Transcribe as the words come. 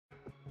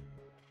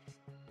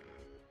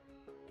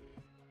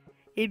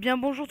Eh bien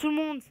bonjour tout le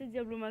monde, c'est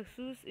Diablo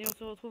Maxus et on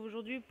se retrouve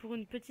aujourd'hui pour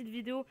une petite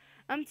vidéo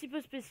un petit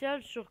peu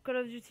spéciale sur Call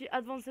of Duty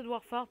Advanced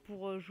Warfare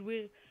pour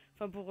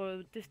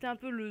tester un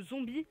peu le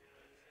zombie.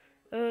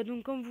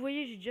 Donc comme vous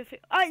voyez j'ai déjà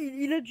fait... Ah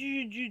il a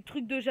du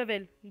truc de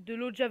javel, de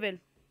l'eau de javel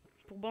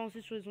pour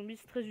balancer sur les zombies,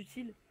 c'est très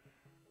utile.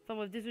 Enfin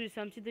bref, désolé,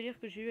 c'est un petit délire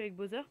que j'ai eu avec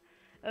Bowser.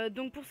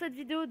 Donc pour cette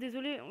vidéo,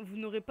 désolé, vous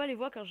n'aurez pas les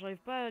voix car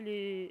j'arrive pas à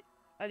les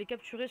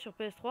capturer sur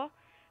PS3.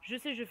 Je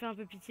sais, je fais un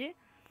peu pitié.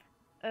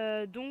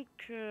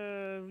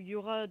 Il y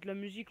aura de la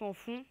musique en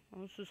fond,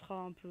 hein, ce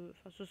sera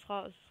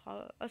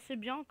assez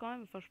bien quand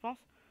même, enfin je pense.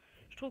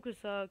 Je trouve que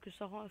ça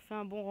fait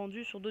un bon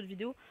rendu sur d'autres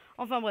vidéos.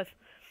 Enfin bref,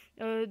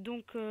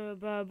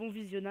 bon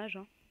visionnage,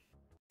 hein.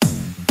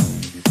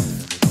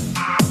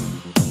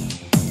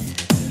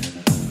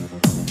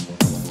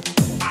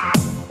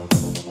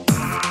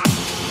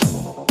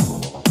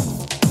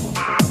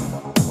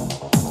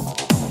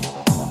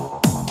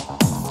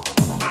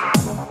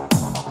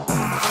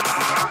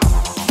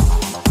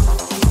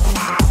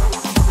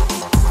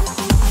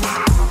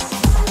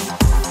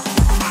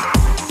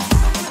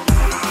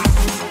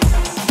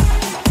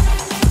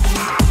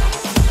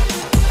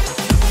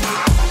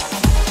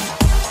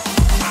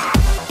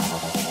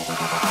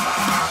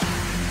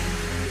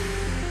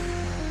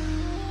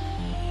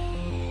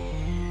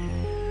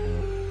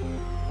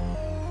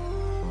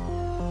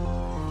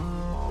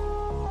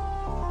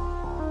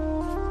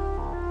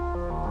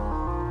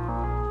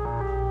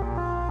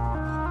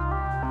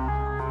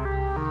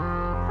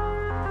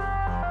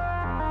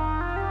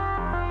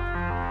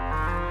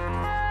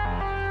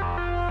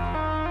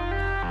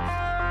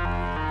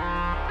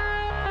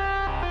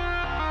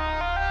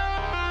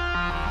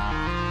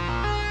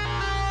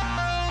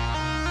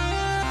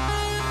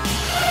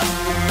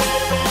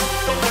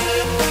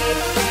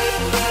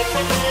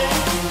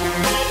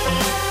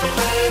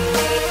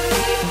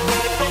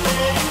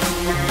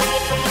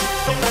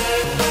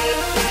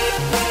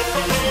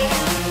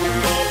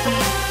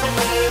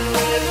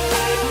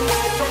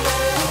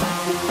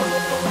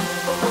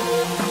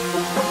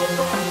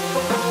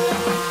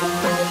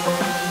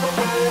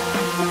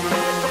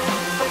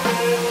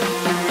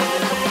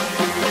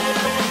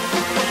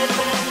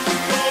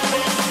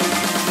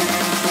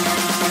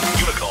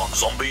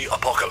 Zombie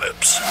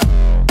apocalypse.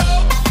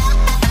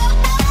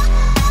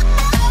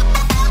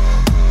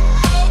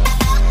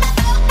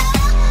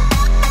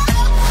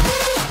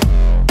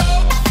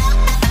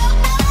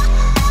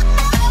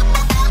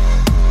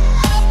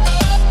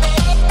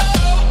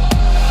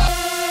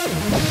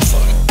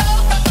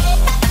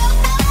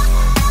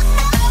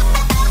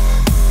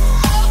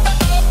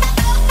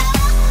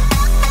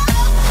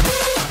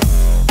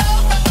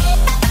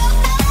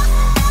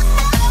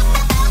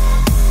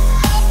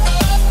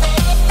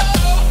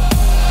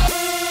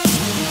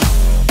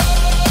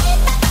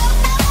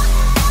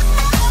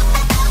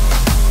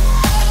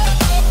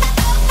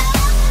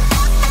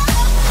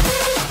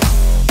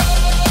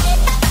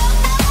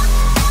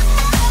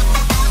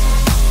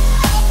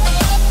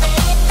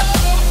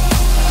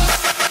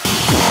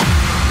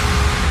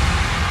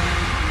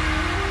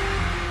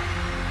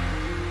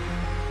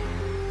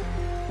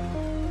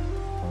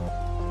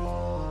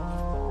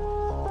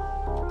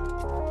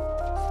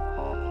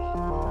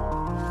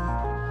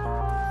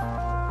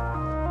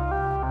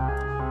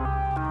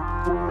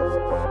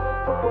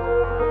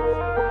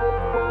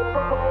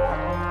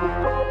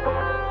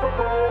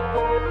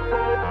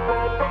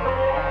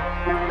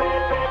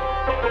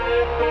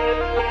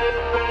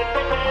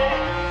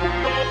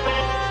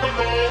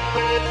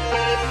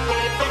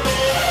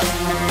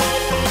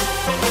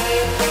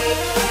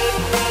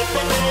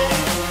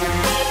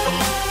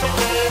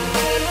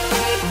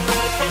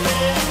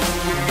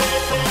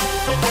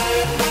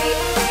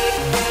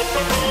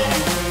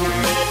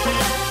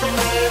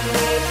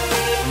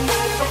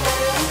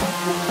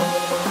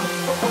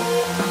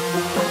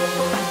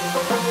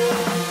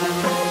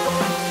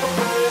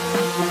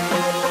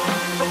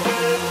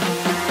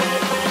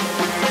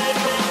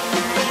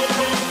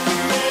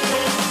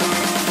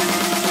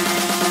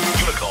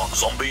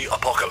 Zombie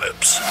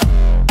apocalypse.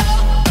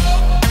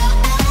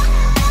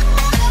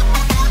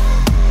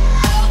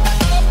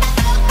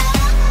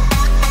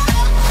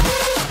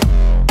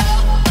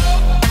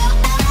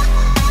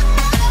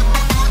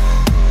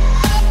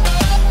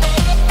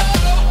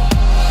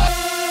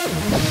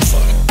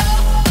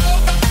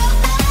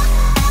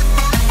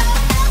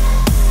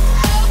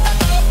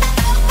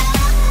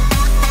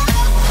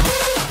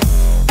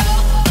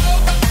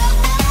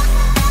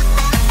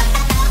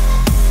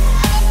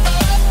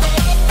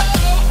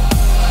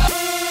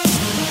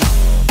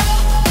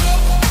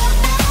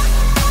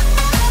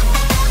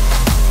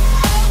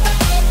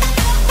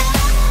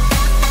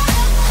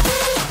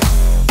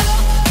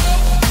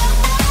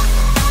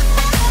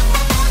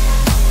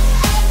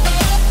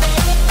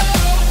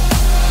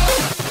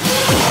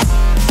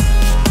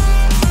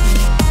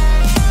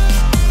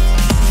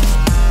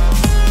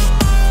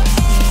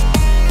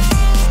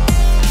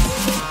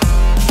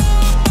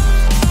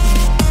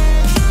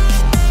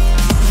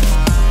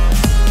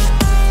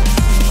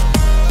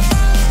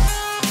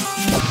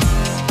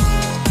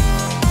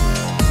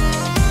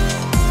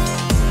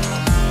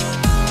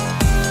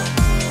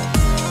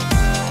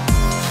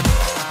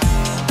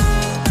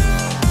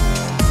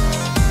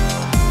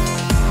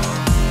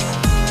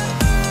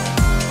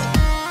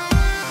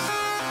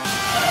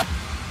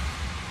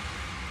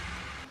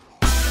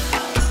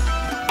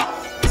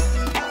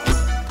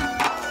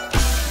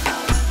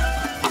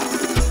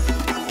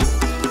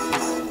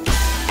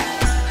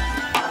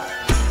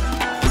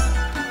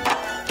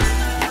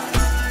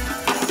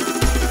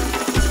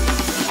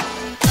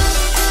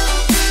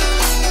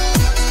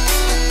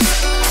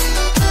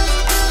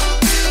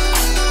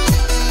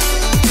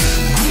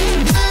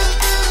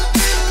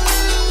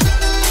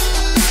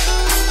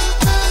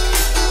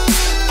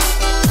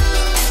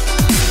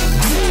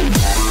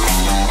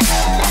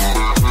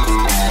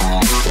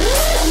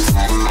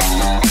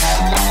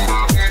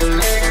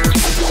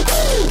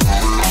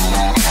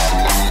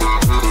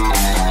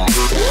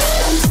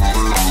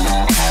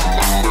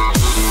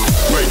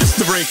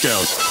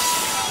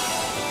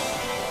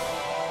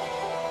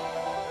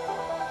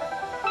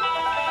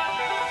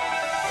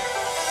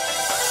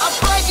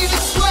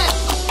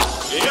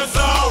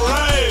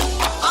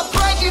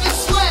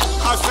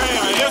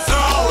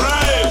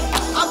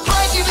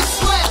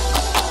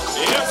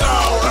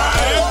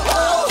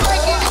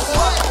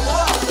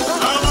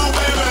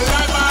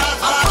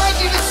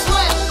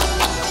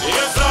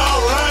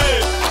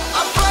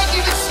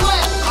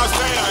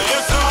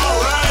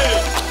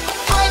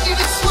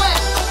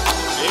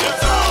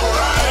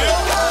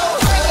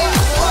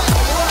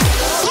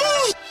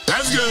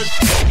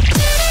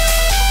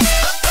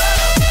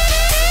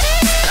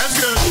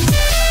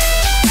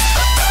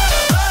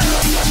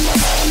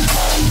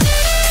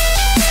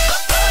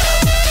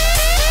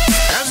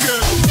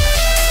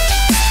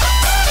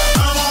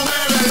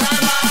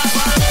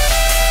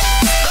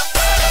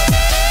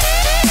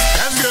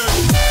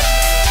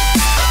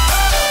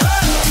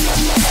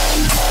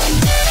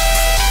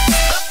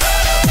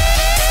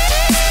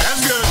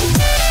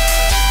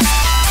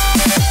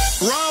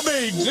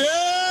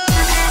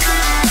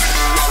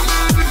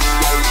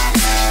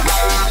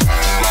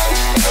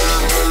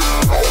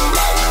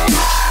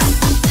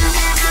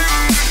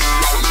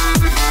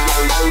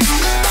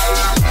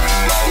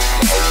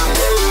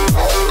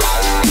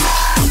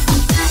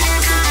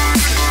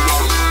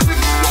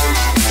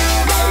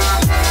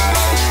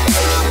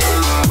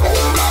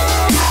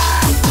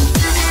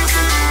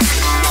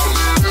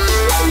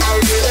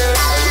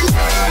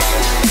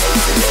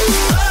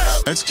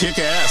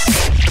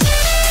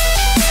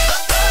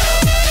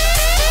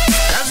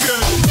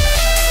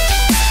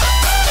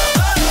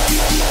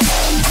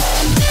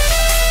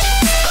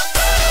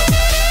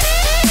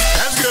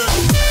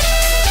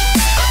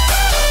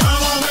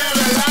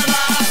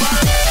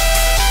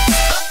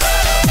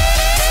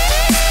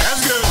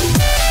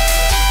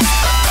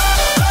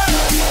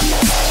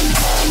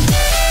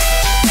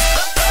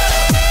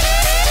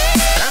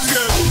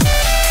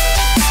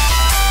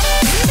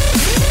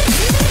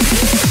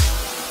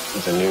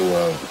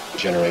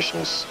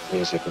 Foundations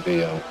music will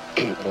be,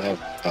 it'll have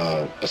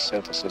a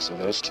synthesis of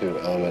those two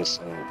elements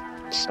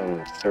and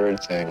some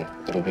third thing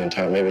that'll be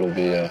entire. Maybe it'll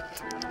be,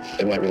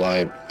 it might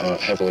rely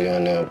heavily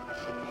on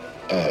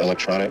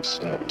electronics,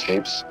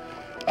 tapes.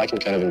 I can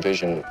kind of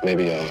envision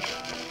maybe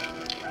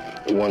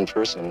one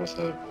person with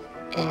a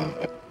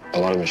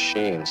lot of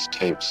machines,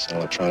 tapes, and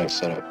electronic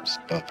setups,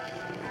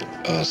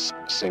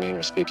 singing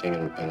or speaking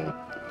and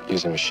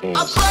using machines.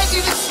 I'm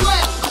breaking the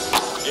sweat.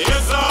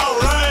 It's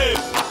alright.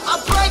 I'm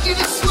breaking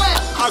the sweat.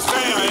 I'm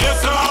saying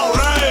it's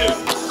alright.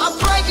 I'm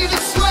breaking the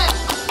sweat.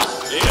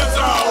 It's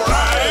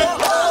alright.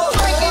 I'm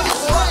breaking the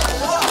sweat.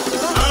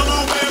 Come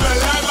on, baby,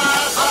 light my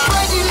I'm fire.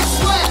 breaking the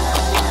sweat.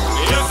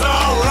 It's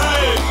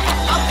alright.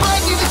 I'm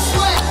breaking the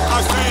sweat.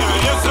 I'm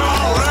saying it's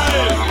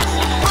alright.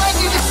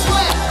 Breaking the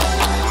sweat.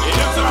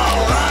 It's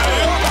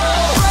alright.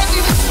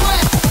 Breaking the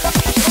sweat.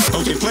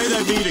 Okay, play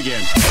that beat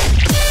again.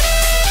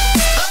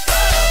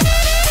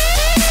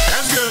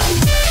 That's good.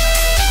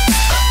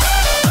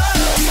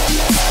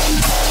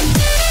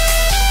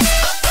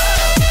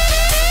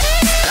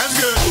 That's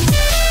good.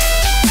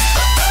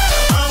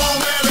 Come on,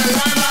 baby,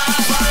 light my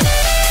fire.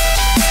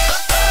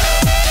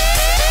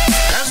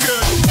 That's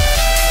good.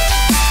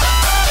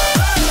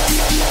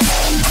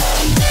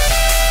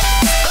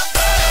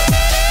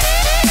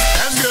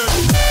 That's good.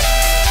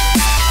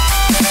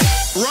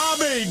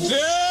 Robbie,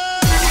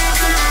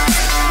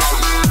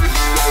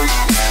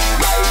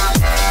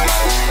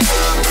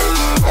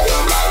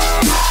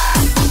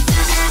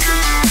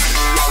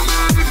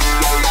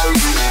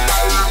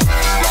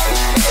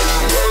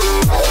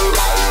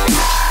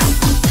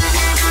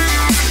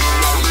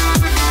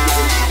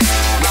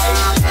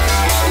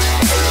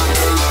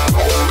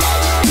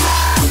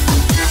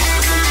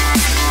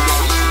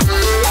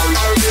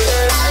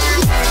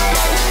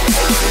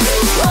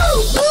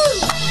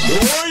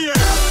 oh yeah.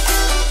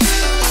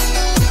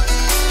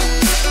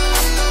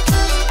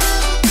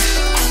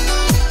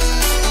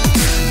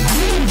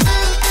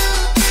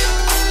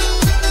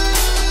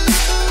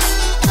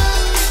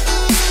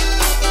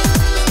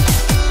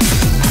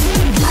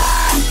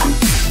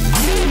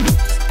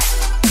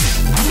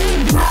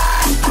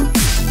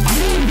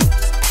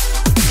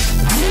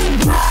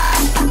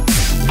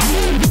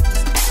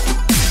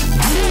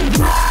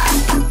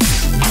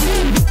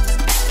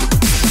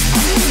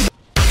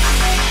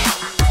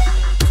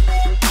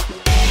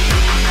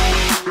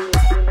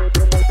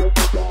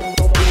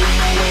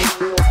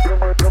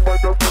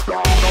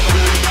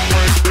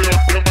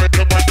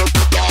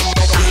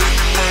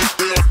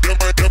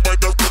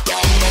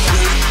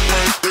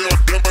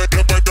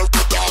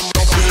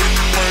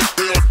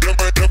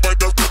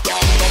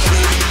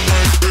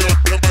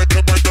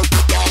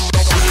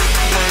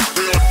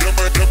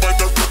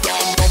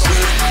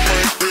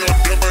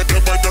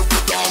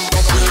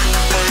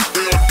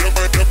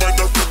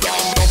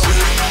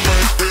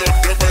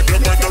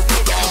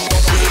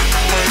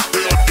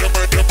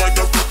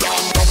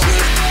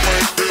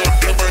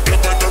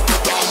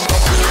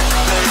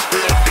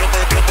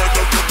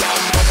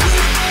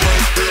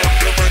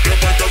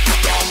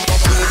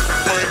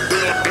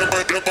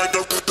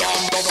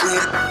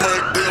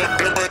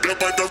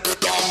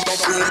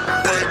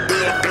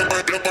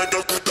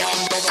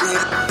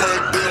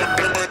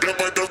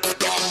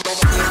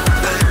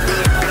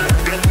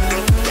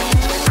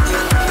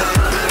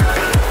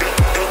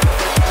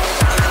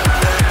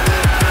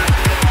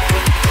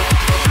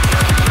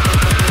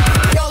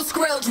 Yo,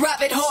 Skrill,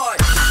 drop it hard.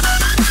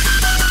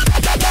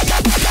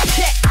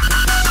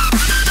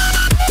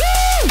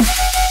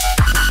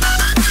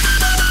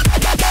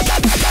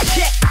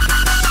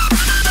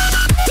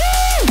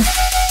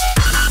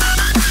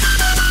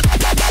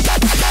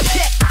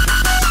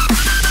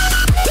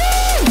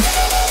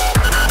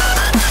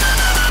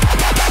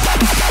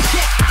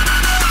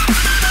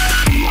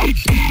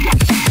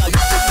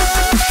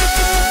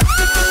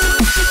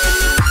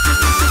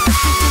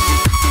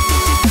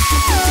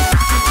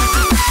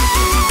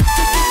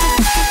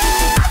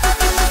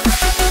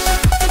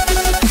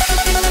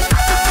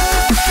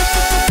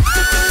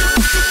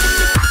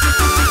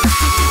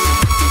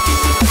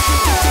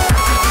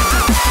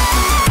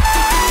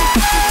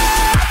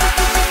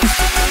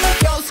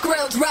 Yo,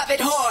 Skrill, drop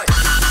it hard.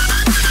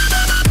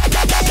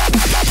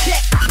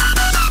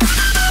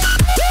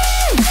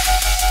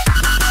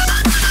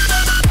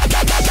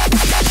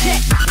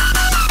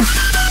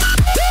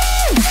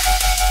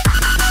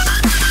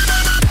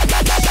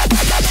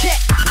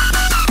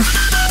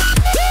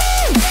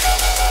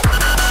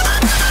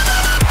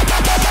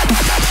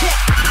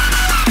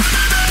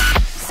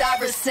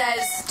 Cyrus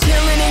says,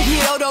 chillin' in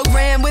Kyoto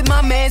Grand with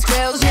my man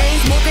Skrill. Chain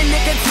smoking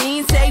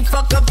nicotine, say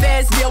fuck a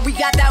fast bill. We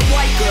got that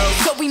white girl,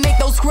 so we make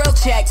those Skrill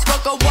checks.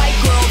 Fuck a white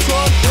girl,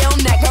 drug bill,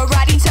 neck,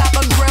 karate chop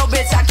a grill,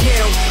 bitch I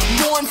kill.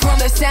 Born from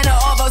the center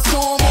of a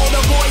storm, all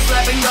the boys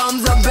rapping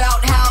gums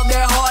about how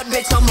they're hard,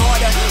 bitch I'm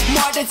harder.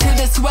 Martyr to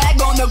the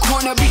swag on the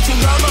corner, beat your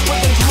girl up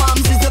with the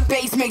drums as the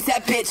bass makes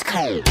that bitch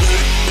cold.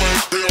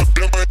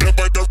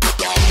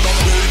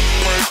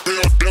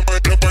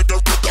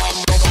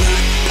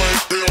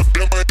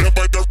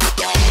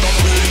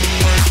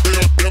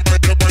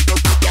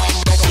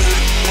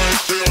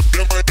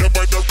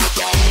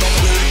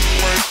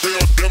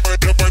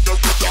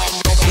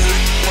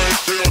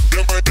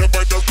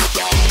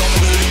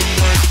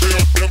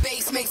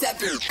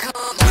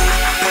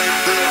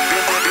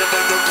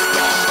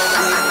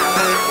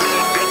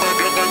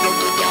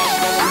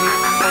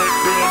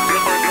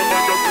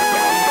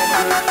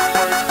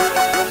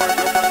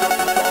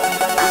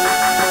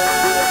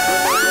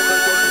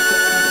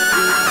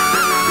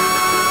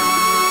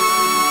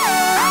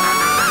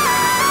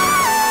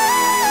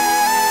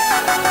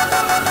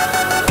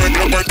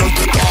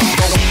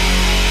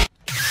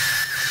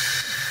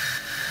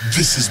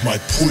 This is my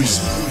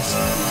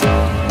poison.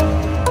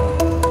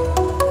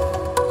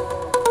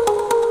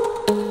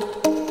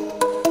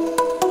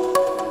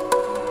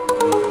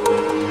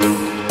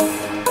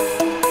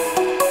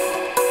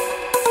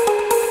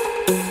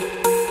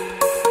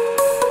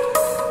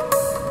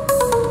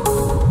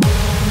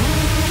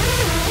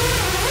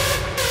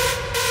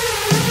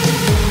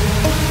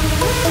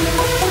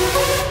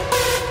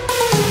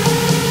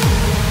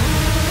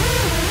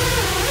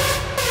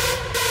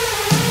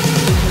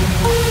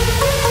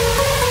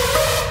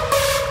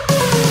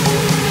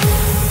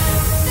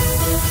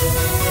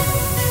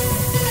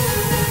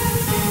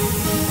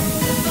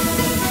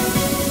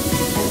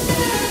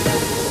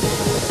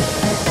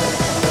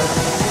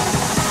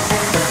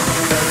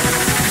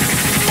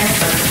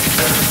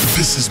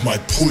 This is my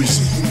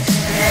poison.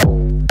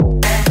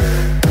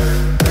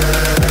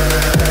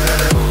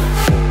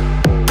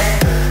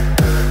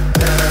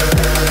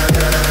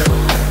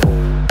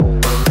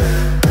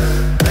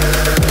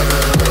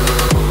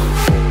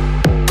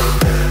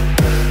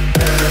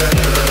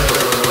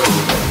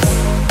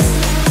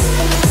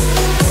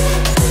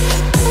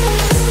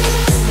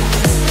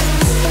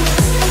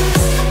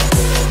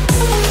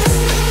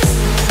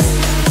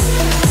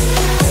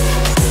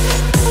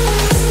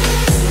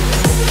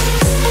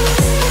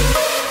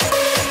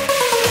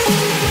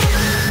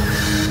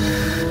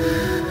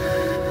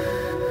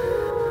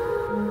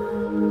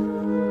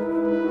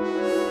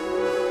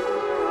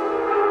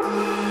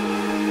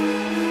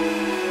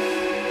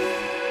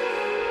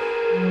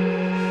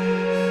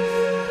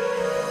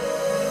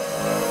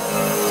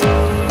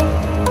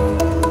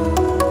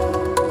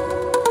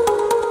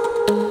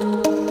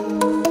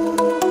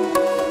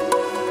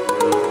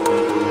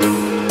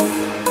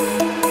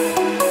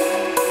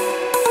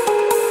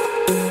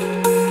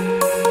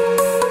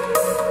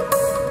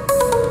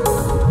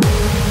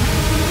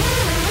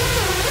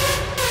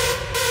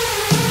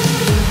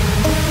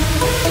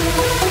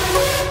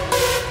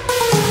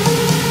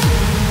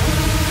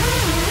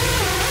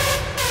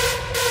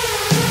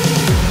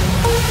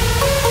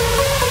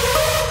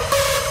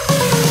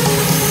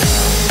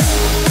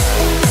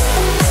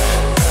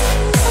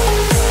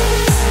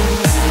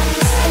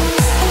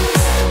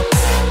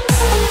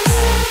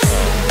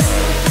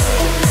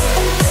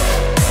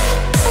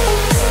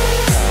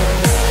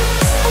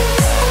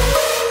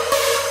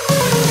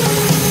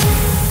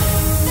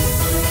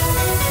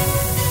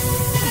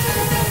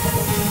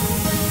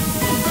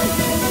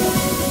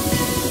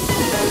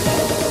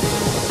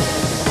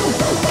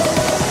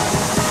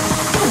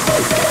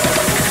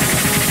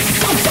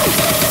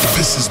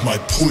 This is my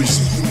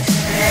poison.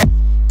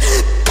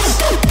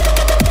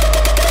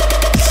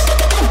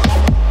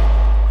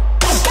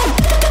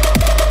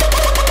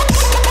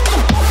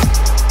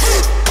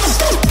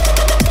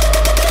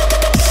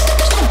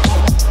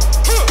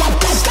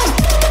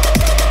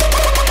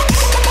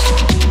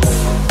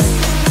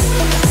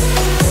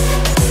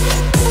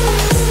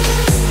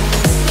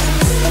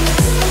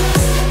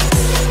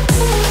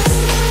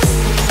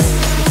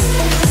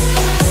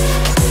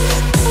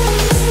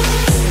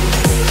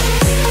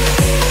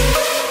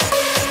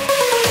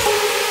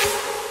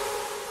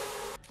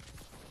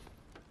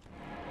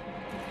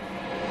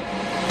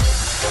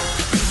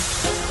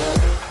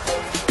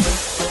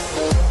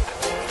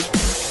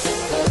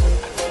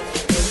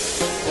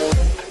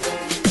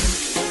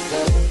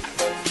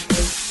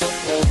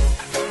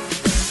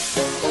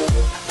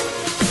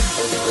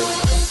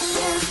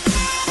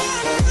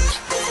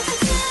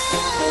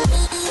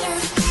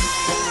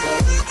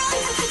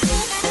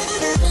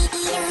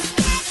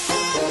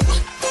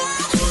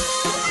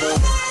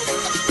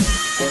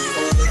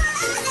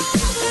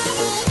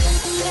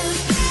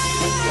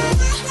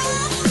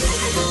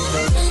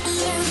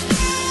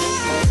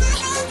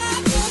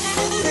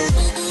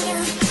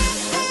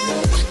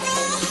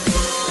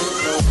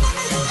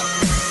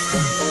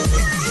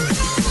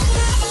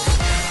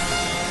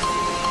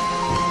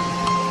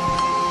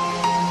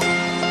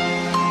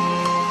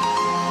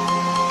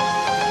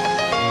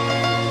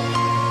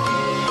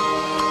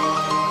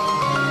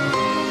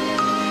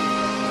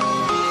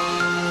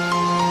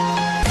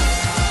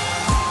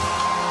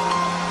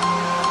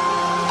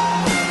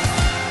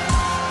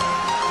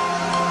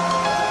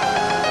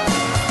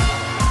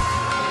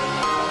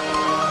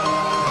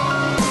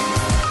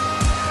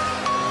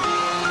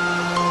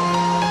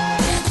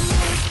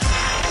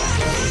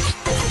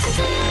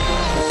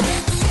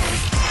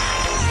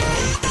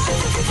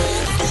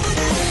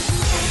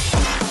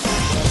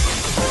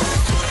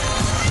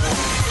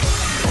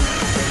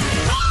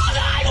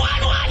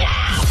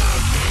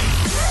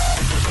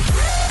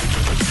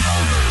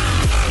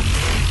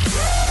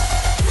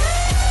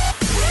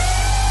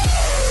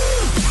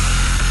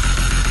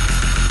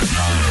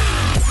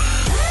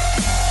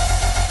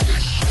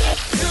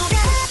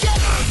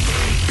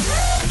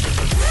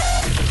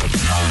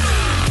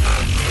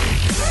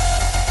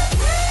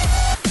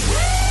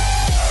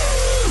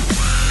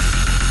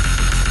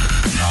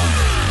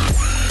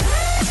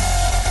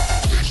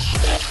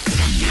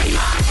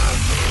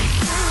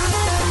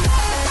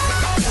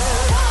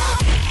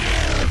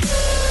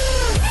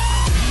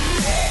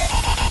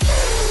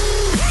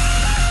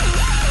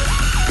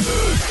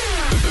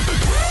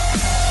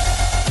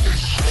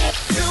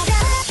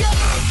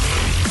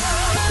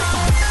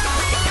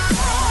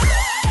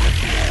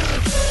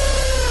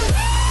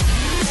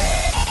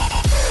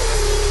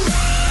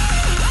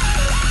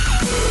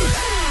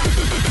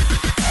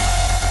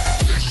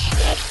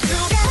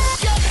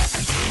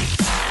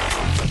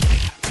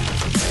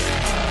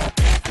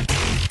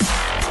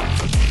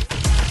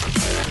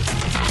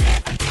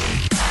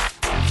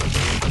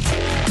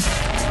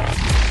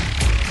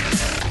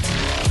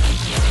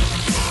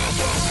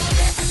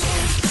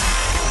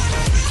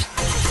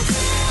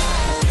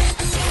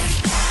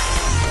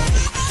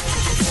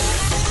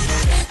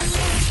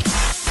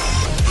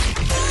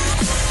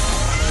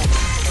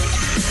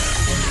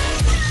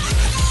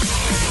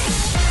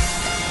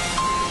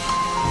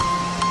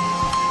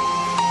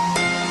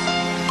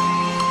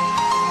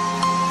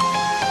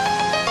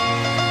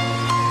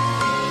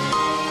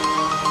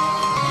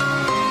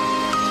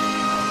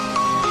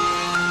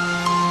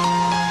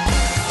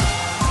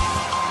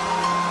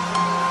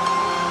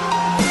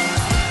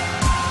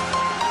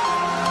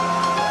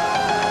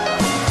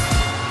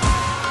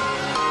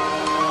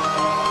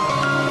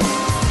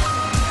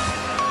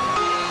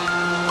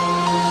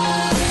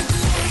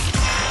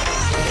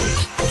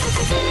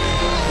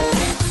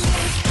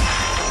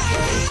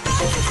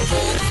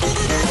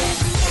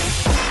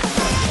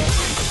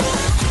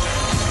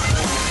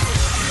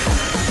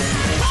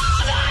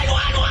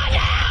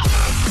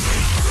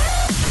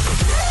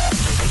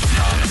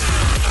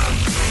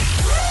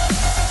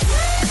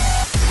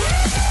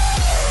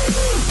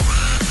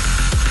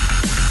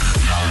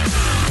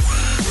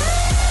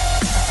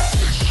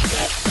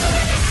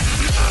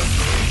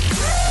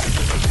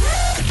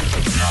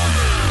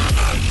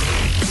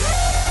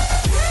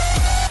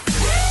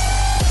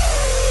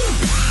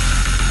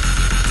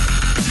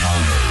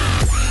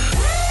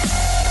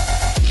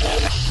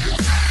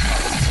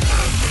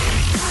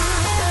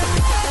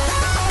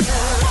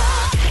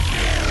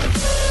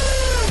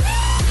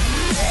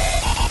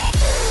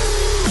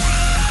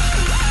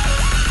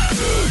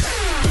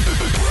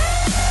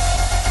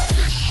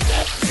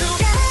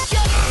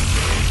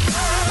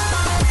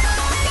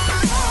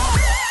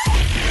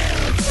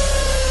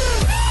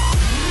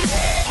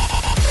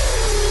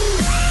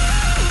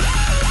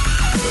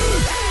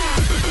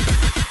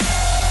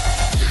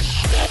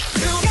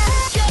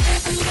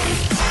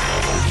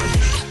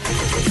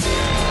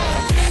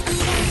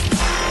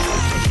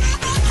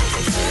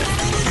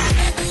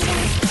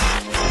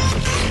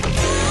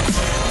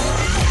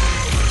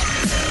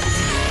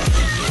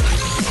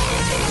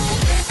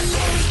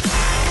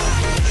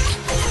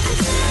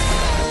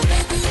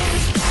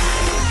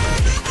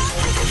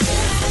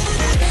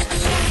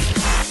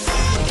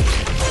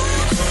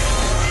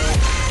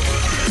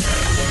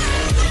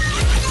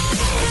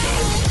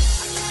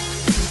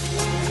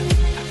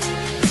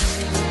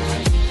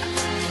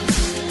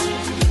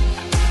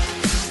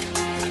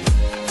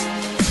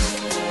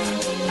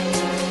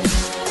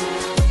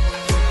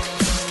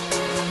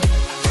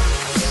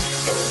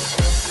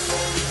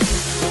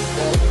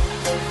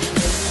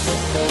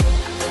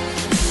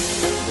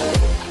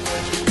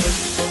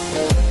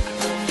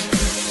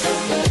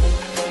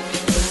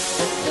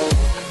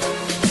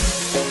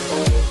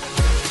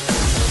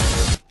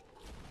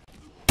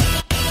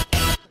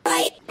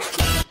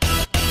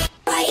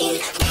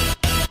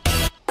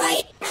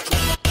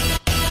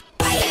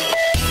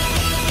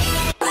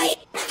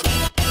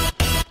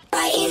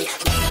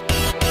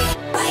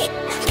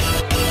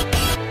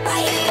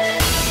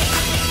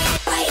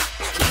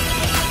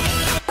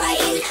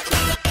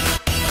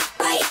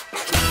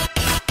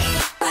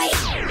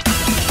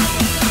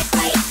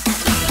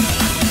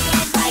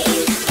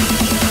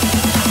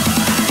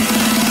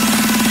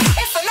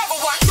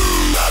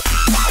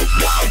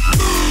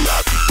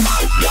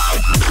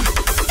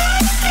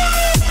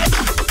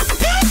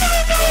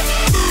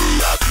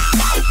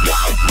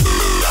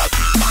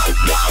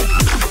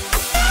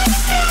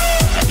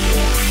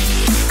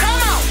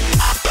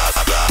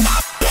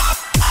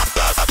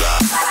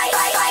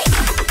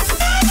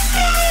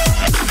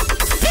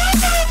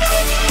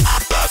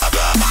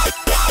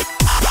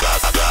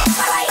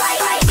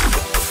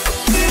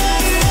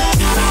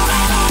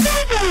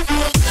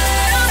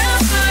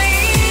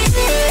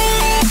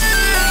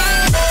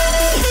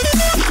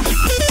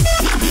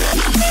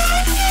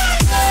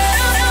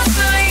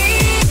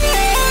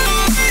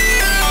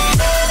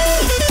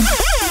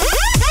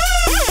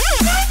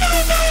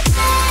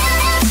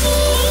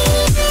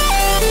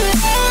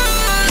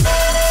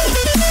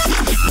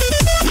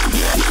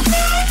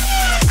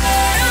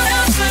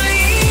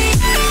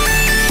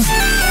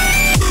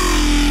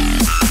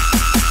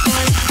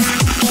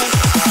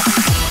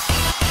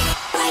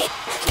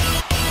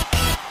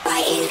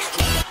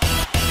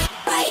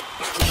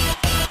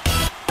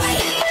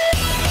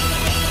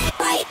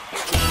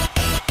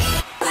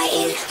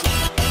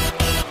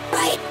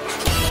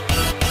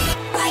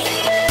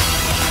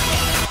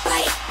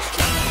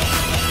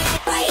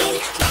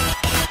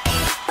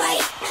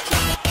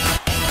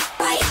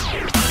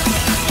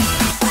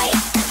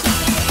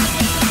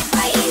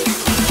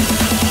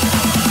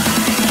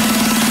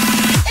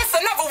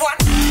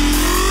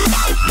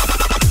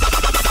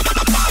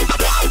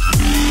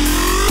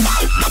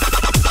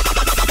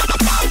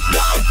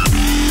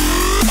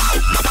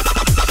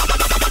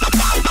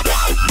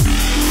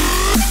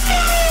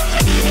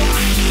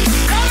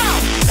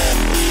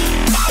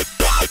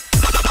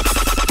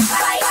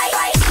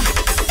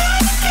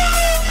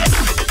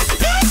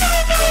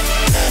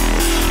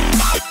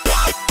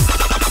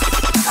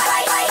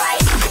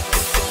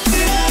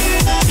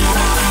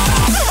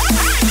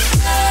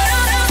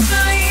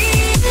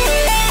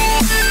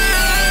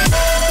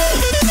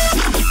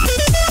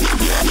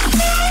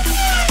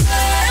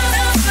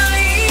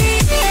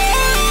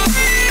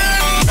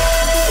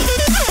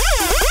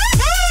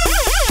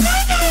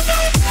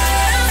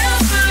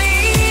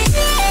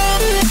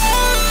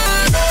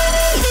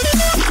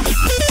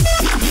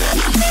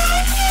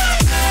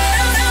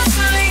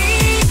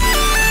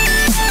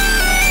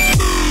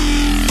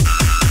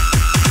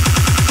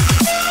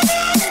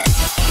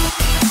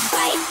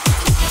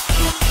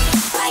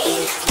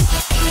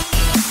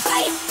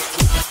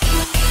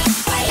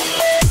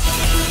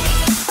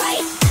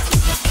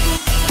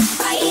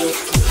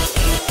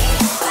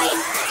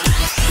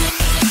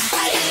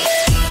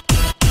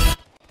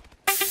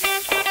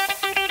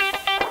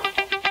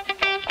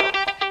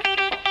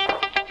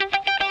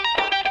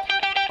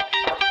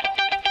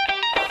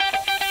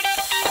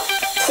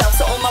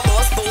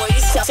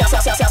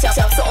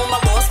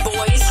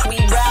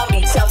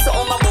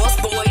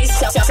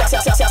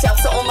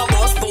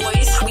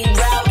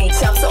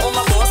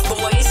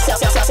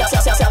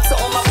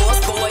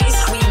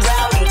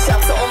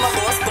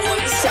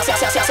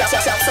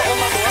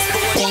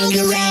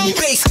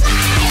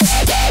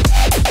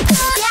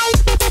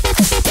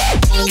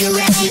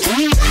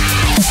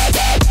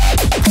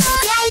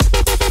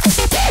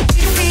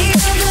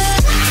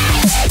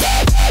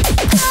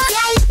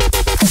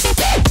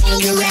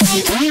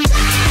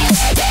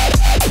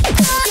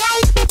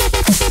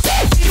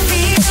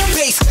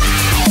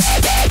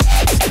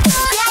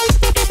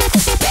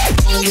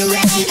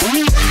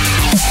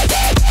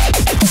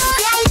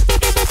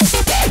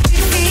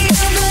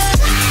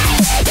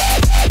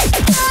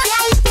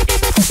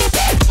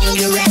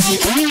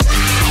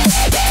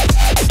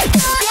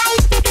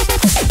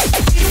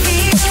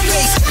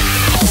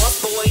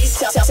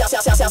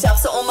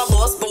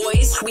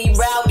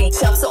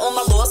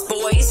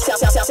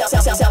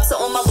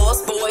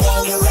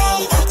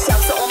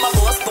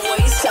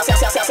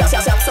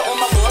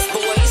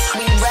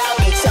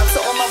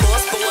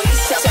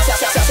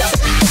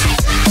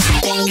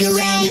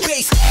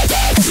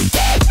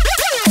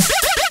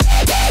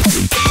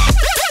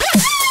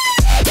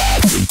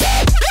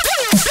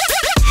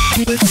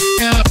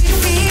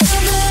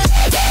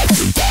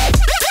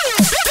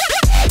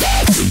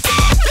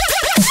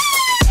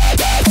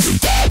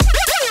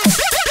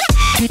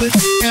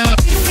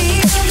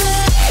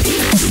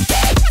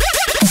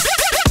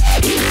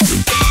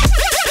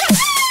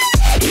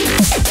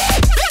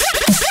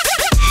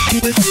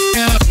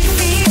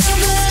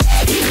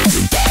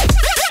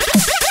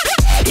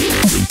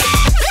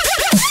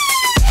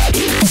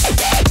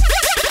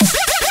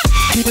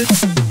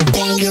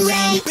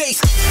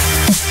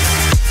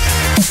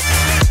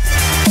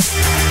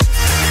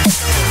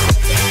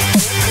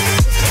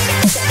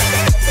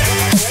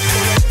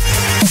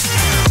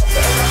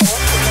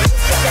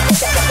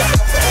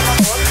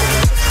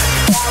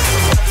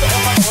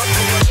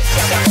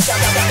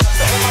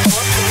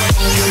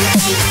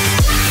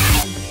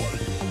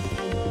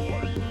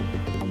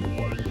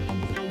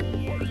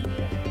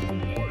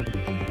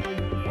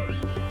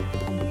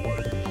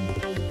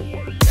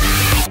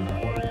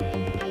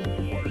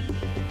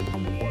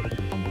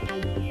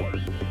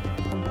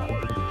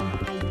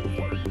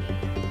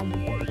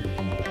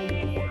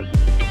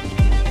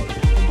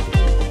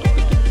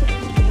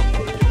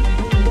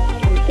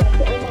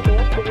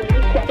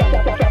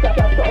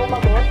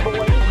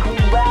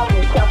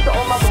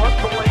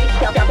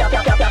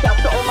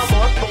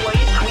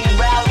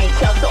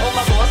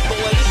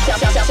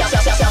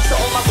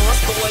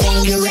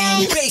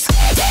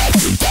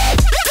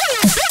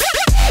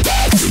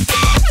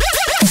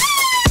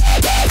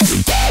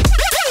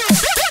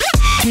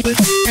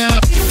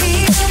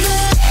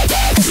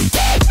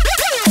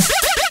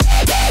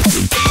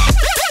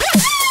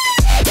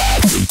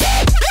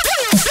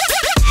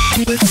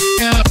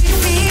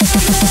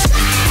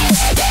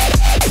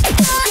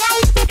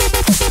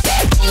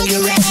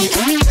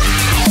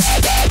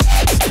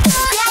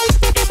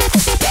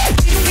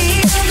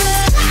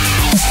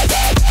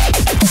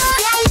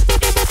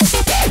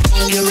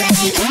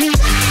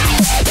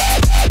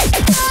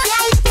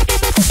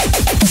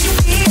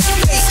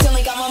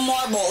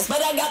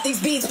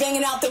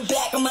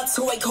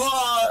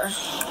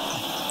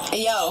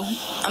 Hey yo,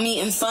 I'm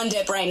eating Fun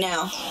Dip right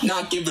now.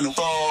 Not giving a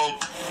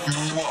fuck.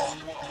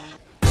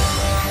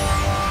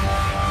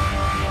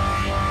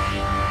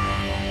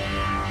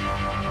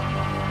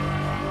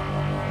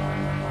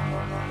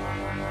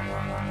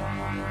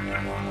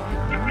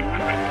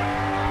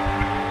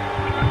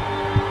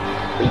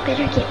 We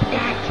better get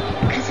back,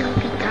 because it'll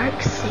be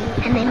dark soon,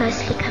 and they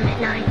mostly come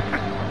at night.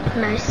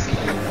 Mostly.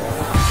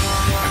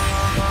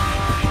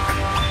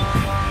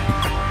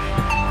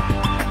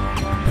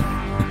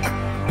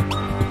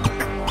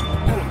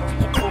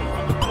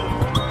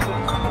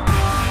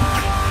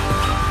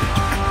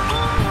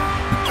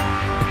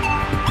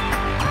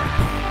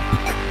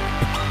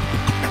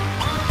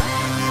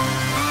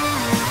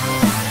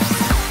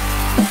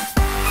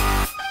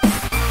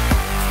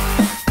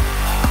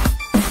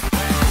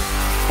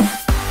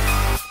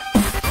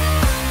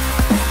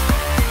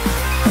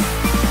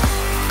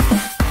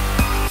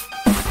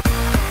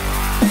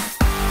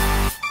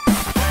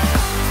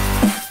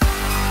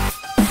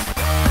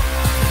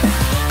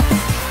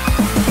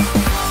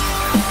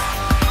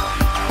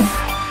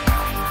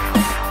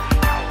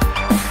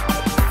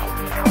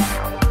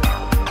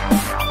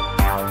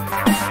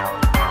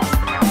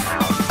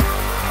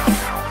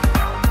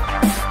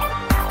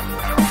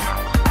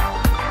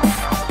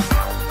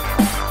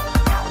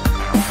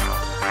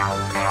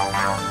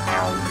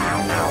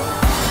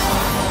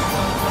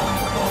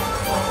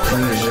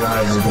 Close your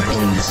eyes and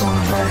begin the song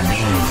by me.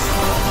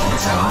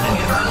 That's how I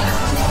get on.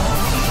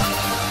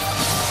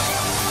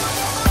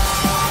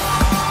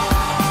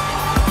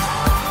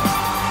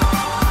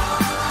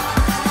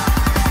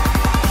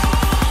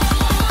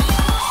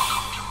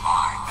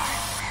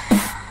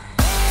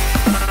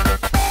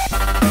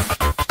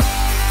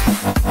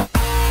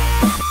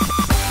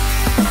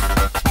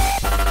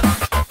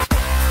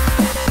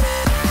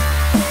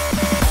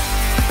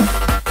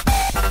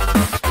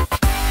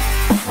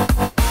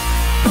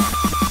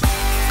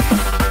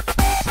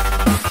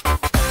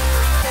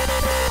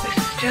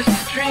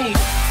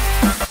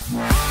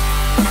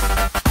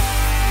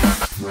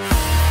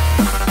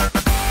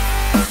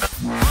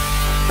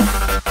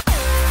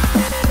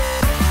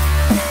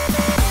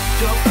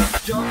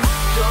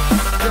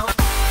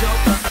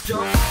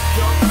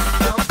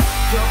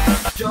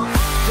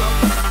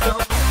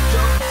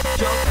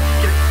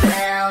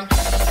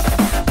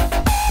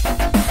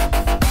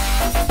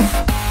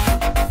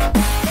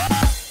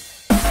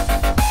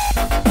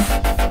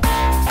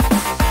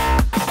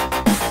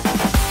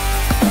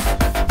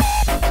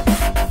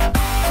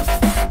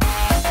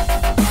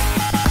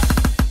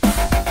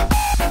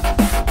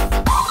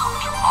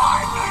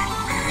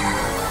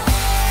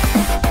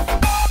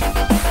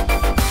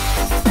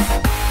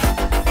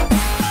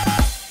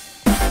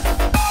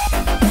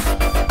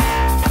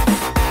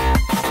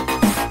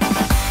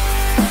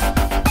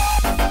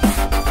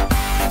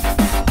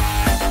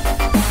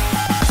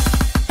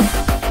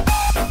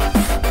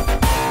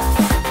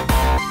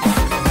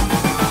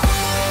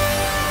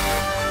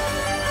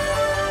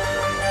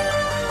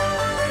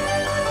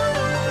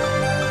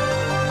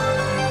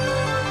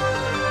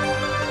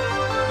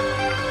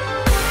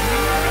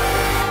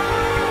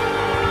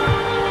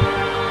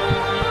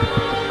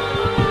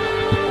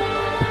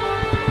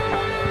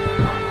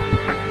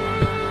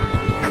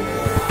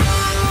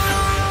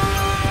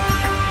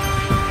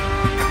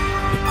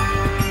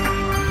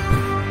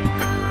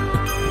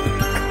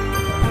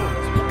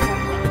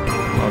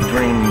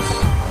 Dreams,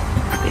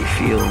 they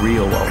feel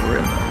real while we're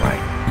in them,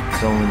 right?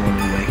 It's only when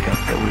we wake up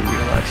that we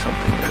realize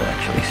something is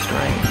actually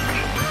strange.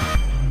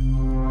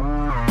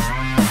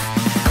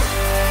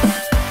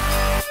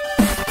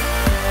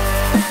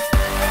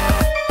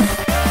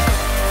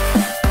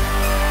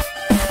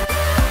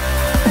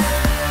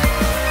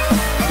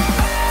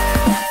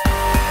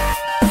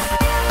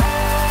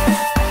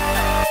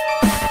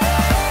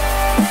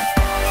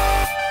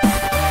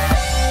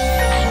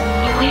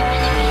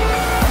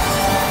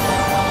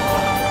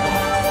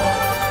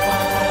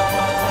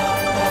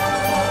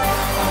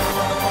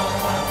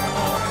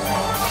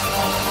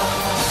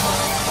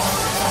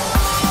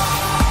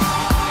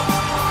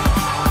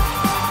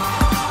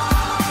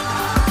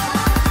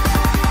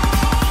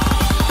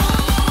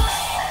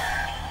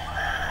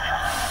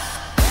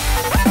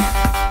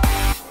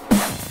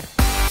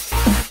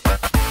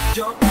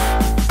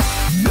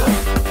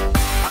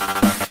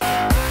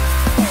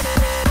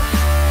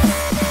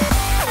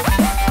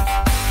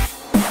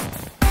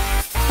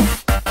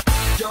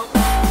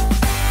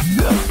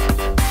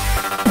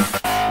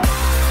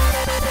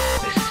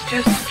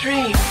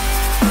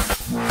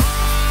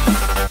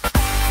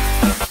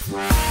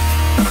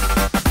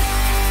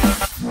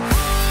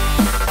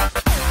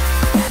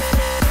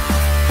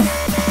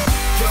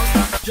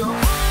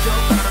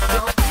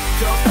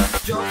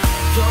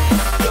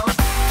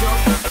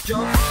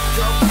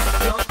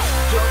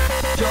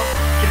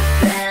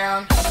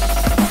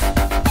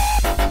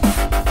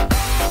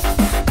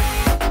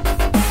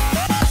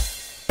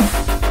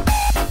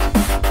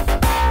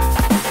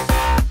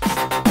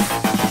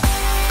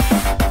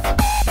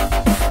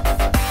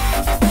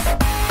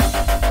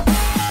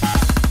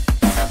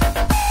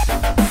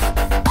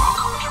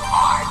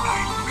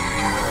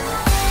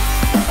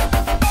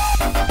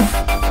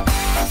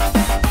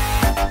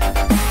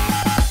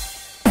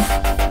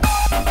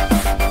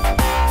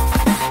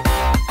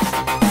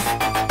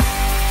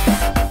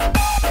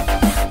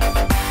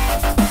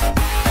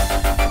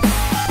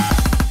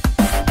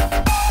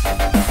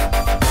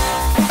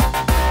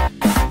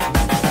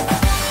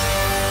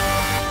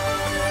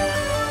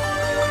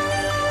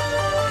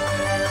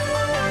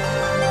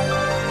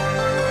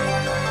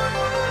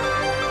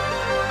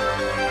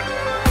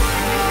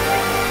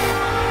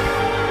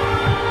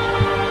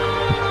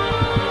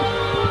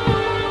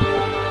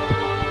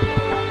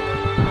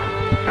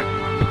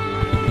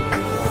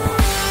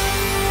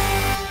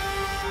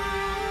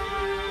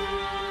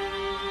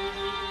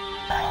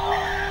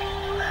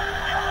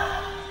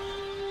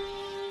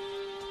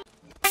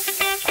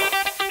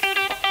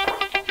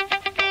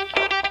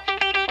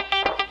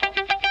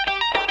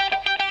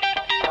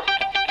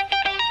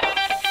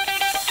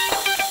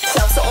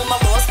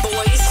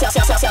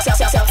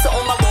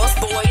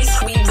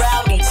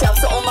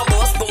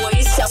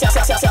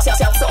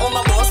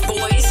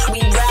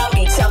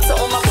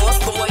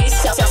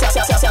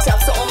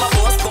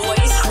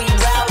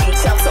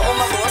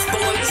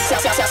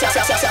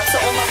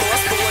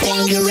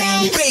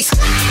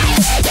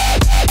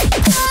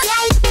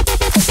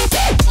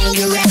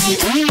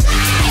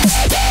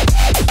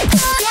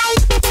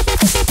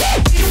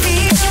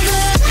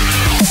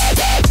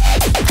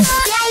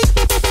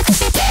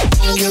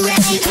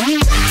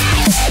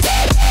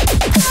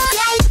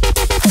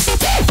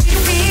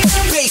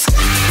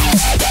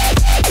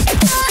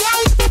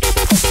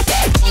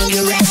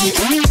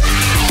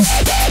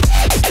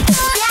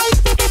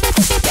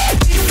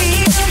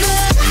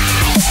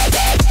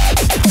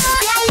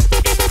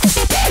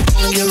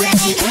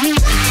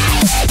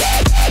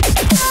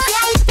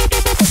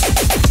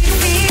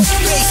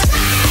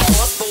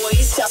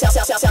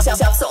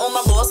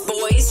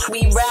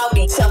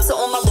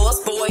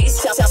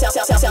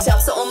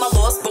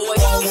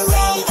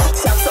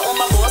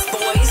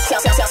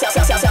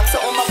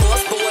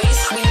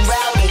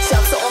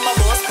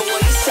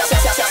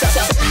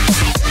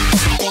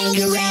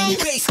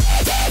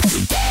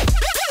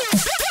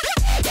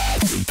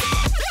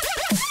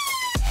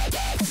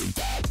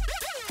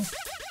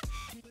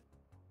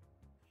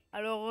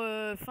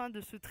 fin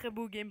de ce très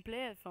beau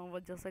gameplay, enfin on va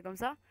dire ça comme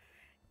ça.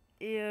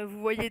 Et vous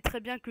voyez très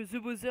bien que The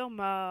Bowser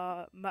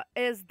m'a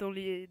aise dans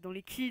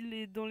les kills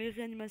et dans les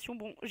réanimations.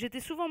 Bon, j'étais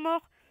souvent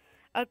mort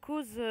à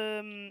cause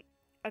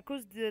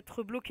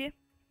d'être bloqué.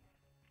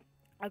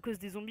 À cause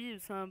des zombies,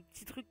 c'est un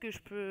petit truc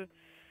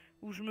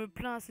où je me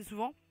plains assez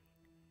souvent.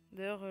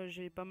 D'ailleurs,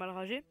 j'ai pas mal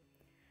ragé.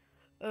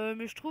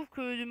 Mais je trouve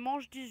que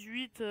manche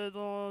 18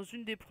 dans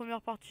une des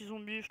premières parties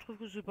zombies, je trouve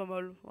que c'est pas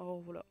mal.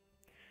 Alors voilà.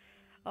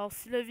 Alors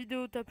si la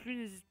vidéo t'a plu,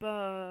 n'hésite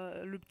pas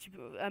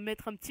à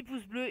mettre un petit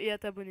pouce bleu et à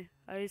t'abonner.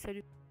 Allez,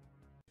 salut!